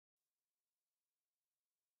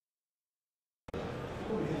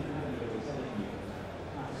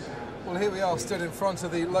Well, here we are, stood in front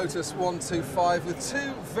of the Lotus 125 with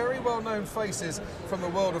two very well-known faces from the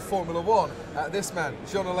world of Formula One. This man,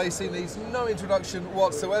 Jean Alesi, needs no introduction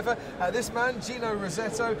whatsoever. This man, Gino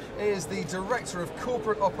Rosato, is the Director of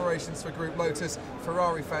Corporate Operations for Group Lotus.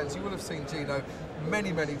 Ferrari fans, you will have seen Gino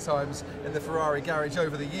many, many times in the Ferrari garage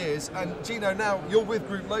over the years. And Gino, now you're with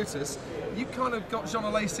Group Lotus. You kind of got Jean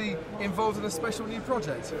Alesi involved in a special new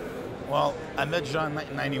project. Well, I met Jean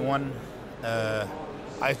in 1991.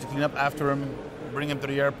 I used to clean up after him, bring him to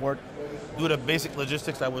the airport, do the basic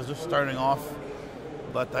logistics. I was just starting off.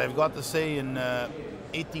 But I've got to say, in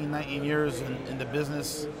 18, 19 years in the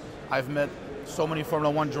business, I've met so many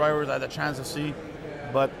Formula One drivers I had a chance to see.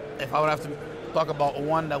 But if I would have to talk about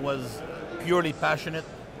one that was purely passionate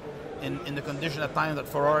in the condition at times at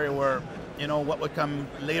Ferrari, where, you know, what would come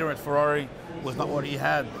later at Ferrari was not what he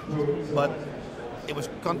had. But it was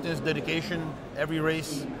continuous dedication, every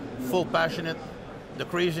race, full passionate, the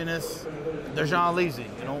craziness, the Jean Alesi,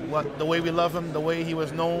 you know, the way we love him, the way he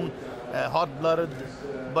was known, hot-blooded,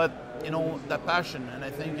 but, you know, that passion. And I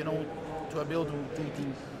think, you know, to be able to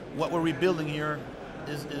what we're rebuilding here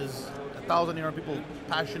is 1,000 people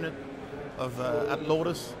passionate of at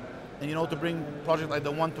Lotus, and, you know, to bring projects like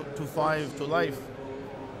the 125 to life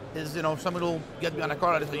is, you know, if somebody will get me on a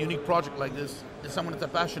car that is a unique project like this, is someone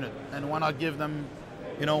that's passionate, and why not give them,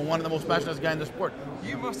 you know, one of the most passionate guys in the sport.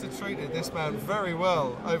 You must have treated this man very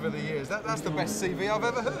well over the years. That's the best CV I've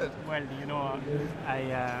ever heard. Well, you know,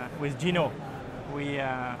 with Gino, we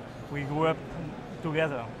grew up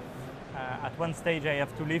together. At one stage, I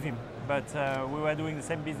have to leave him, but we were doing the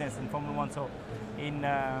same business in Formula One. So, in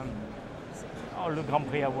all the Grand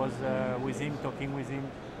Prix, I was with him, talking with him.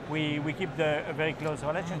 We keep a very close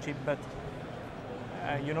relationship, but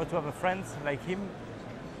you know, to have a friend like him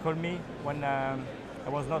call me when I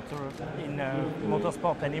was not in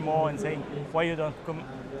motorsport anymore and saying, why you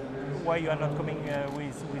are not coming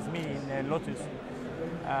with me in Lotus.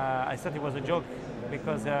 I thought it was a joke,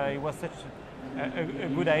 because it was such a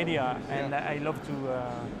good idea, and I love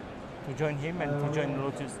to join him and to join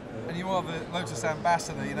Lotus. And you are the Lotus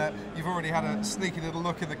ambassador. You know, you've already had a sneaky little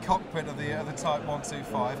look in the cockpit of the Type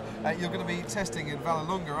 125. You're going to be testing in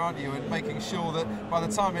Vallelunga, aren't you, and making sure that by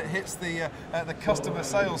the time it hits the customer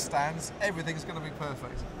sales stands, everything's going to be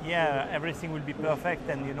perfect. Yeah, everything will be perfect,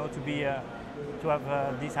 and, you know, to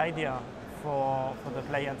have this idea for the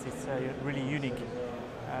clients is really unique.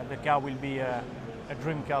 The car will be a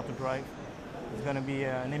dream car to drive. It's going to be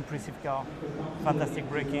an impressive car, fantastic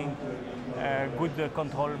braking, good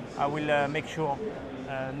control. I will make sure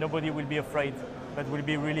nobody will be afraid, but will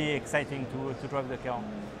be really exciting to drive the car.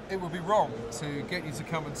 It would be wrong to get you to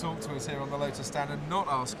come and talk to us here on the Lotus stand and not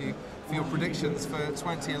ask you for your predictions for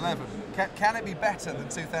 2011. Can it be better than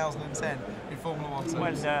 2010 in Formula One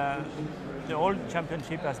terms? Well, the whole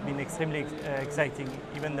championship has been extremely exciting,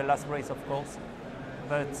 even the last race, of course.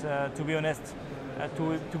 But to be honest,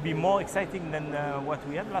 to be more exciting than what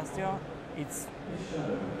we had last year, it's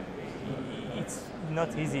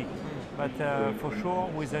not easy. But for sure,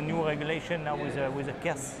 with a new regulation now, with a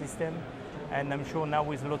KERS system, and I'm sure now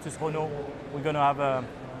with Lotus Renault, we're going to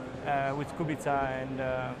have with Kubica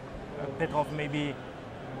and Petrov maybe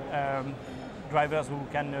drivers who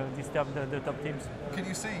can disturb the top teams. Can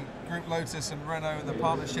you see Group Lotus and Renault and the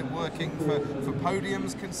partnership working for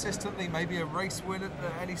podiums consistently, maybe a race win at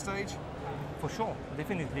any stage? For sure,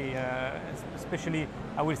 definitely, especially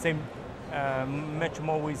I will say much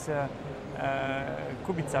more with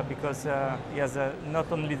Kubica, because he has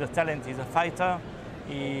not only the talent, he's a fighter,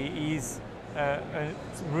 he is a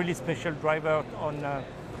really special driver on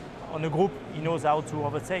a group. He knows how to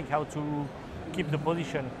overtake, how to keep the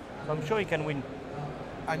position. So I'm sure he can win.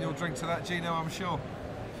 And you'll drink to that, Gino, I'm sure.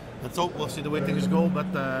 Let's hope. We'll see the way things go, but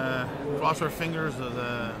cross our fingers.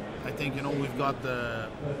 I think, you know, we've got a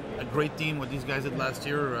great team. What these guys did last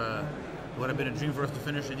year would have been a dream for us to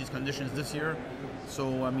finish in these conditions this year.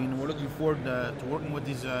 So, I mean, we're looking forward to working with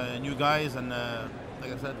these new guys, and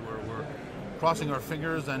like I said, we're crossing our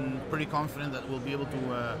fingers and pretty confident that we'll be able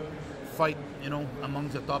to fight, you know,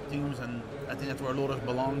 amongst the top teams, and I think that's where Lotus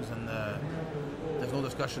belongs, and there's no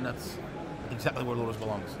discussion, that's exactly where Lotus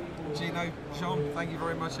belongs. Gino, Jean, thank you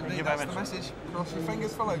very much indeed. That's the message. Cross your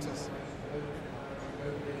fingers for Lotus.